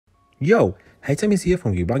Yo, hey, Tim is here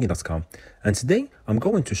from GeekBlooging.com, and today I'm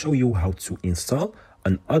going to show you how to install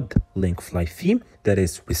an Adfly theme that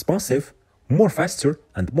is responsive, more faster,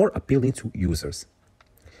 and more appealing to users.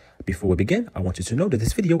 Before we begin, I want you to know that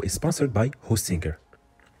this video is sponsored by Hostinger.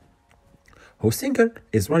 Hostinger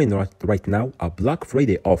is running right now a Black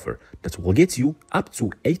Friday offer that will get you up to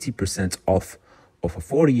 80% off of a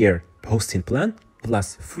 4-year hosting plan,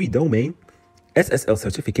 plus free domain, SSL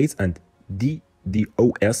certificates, and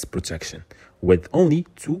DDoS protection with only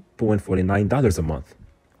 $2.49 a month.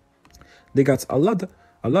 They got a lot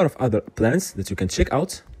of other plans that you can check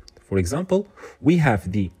out. For example, we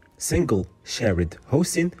have the single shared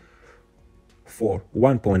hosting for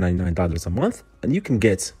 $1.99 a month, and you can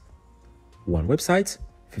get one website,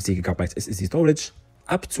 50 gigabytes SSD storage,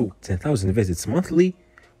 up to 10,000 visits monthly,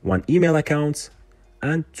 one email account,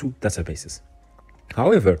 and 2 databases.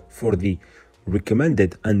 However, for the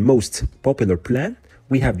recommended and most popular plan,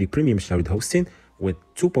 we have the premium shared hosting with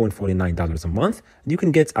 $2.49 a month. You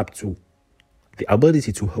can get up to the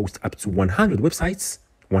ability to host up to 100 websites,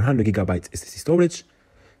 100 gigabytes SSD storage,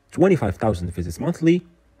 25,000 visits monthly,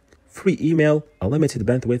 free email, unlimited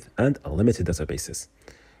bandwidth, and unlimited databases.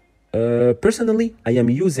 Personally, I am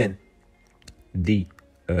using the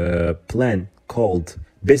plan called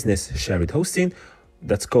Business Shared Hosting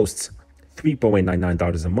that costs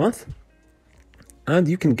 $3.99 a month, and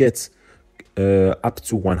you can get up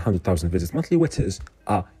to 100,000 visits monthly, which is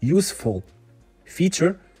a useful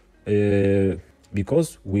feature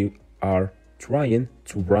because we are trying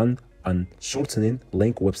to run on shortening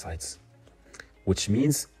link websites, which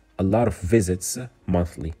means a lot of visits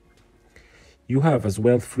monthly. You have as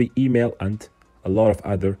well free email and a lot of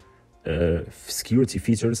other security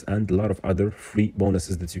features and a lot of other free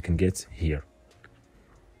bonuses that you can get here.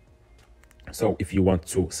 So if you want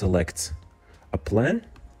to select a plan,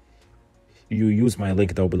 you use my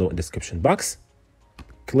link down below in the description box.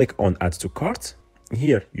 Click on Add to Cart.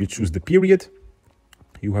 Here you choose the period.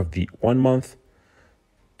 You have the 1 month,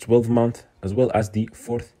 12 month, as well as the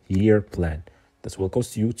 4th year plan. This will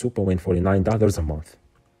cost you $2.49 a month.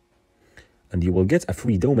 And you will get a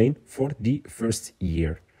free domain for the 1st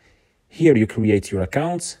year. Here you create your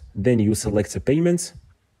account, then you select a payment.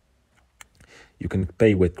 You can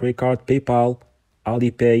pay with credit card, PayPal,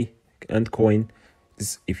 Alipay, and Coin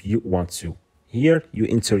if you want to. Here you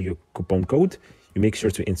enter your coupon code. You make sure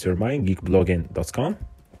to enter mine, GeekBlooging.com,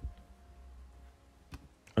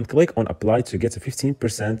 and click on apply to get a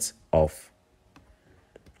 15% off.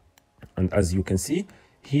 And as you can see,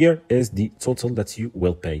 here is the total that you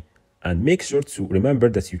will pay. And make sure to remember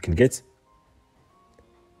that you can get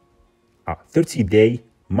a 30-day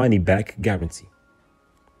money-back guarantee.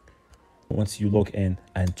 Once you log in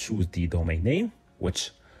and choose the domain name,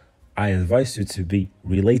 which I advise you to be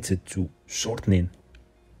related to shortening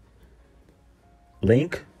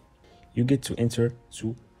link, you get to enter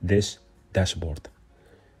to this dashboard.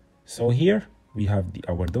 So here we have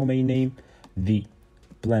our domain name, the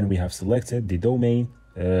plan we have selected, the domain,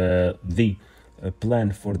 the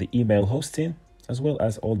plan for the email hosting, as well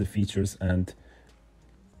as all the features and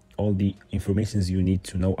all the information you need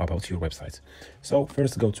to know about your website. So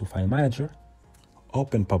first go to File Manager,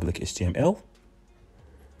 open public HTML,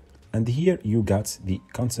 and here you got the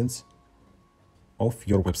contents of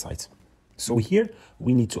your website. So here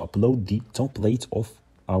we need to upload the template of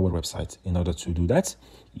our website. In order to do that,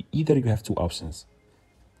 either you have 2 options: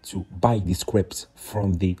 to buy the script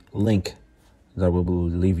from the link that we will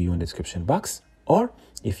leave you in the description box, or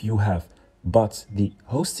if you have bought the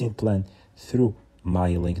hosting plan through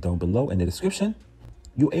my link down below in the description,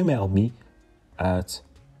 you email me at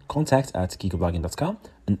contact@GeekBlooging.com,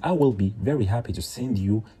 and I will be very happy to send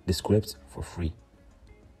you the script for free.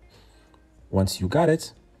 Once you got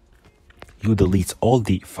it, you delete all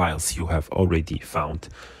the files you have already found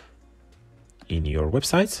in your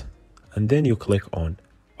website, and then you click on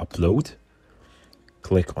Upload,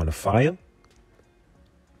 click on a file,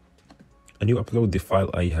 and you upload the file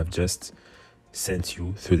I have just sent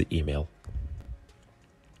you through the email.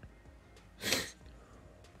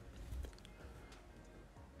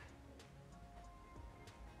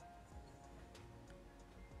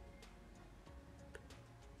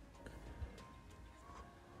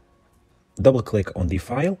 Double click on the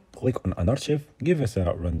file, click on Unarchive, give us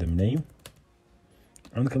a random name,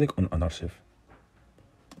 and click on Unarchive.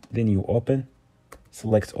 Then you open,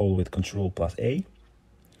 select all with Ctrl+A,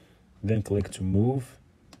 then click to move,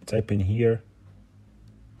 type in here,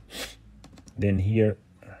 then here,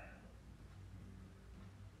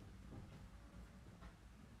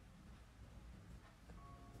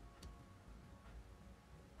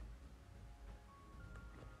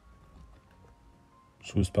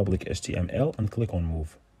 choose public HTML and click on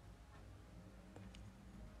move.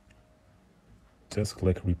 Just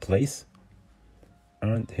click replace,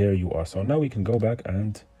 and here you are. So now we can go back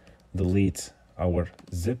and delete our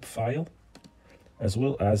zip file as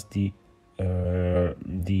well as the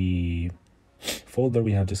folder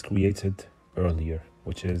we have just created earlier,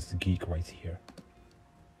 which is Geek right here.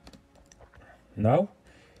 Now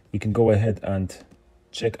we can go ahead and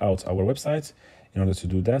check out our website. In order to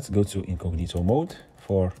do that, go to incognito mode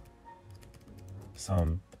for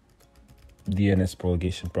some DNS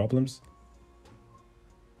prolongation problems.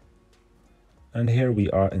 And here we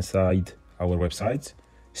are inside our website,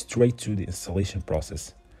 straight to the installation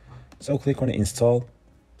process. So click on install,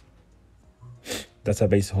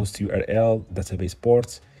 database host URL, database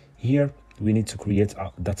ports. Here we need to create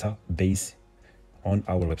a database on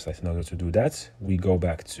our website. In order to do that, we go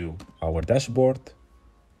back to our dashboard,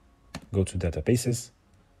 go to databases,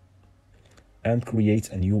 and create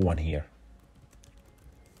a new one here.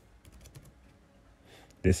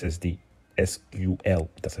 This is the SQL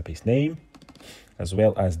database name, as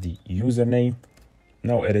well as the username.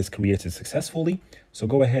 Now it is created successfully. So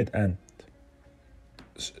go ahead and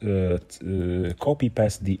copy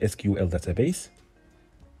paste the SQL database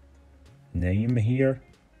name here.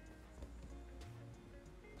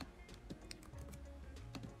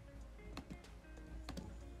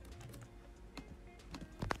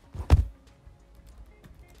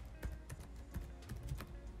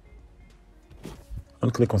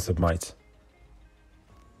 And click on submit.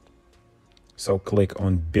 So click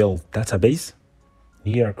on build database.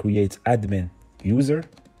 Here create admin user.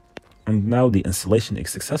 And now the installation is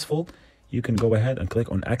successful. You can go ahead and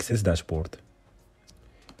click on access dashboard.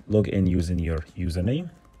 Log in using your username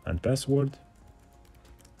and password.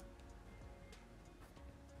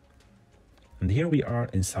 And here we are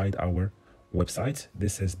inside our website.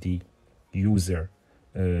 This is the user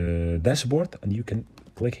dashboard, and you can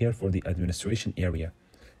click here for the administration area.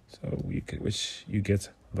 So which you get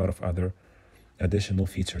a lot of other additional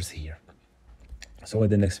features here. So in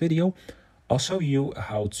the next video, I'll show you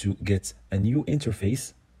how to get a new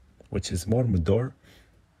interface, which is more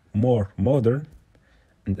modern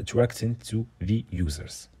and attracting to the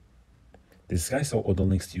users. This is guys, so all the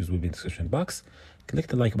links to use will be in the description box. Click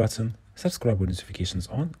the like button, subscribe with notifications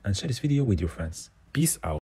on, and share this video with your friends. Peace out.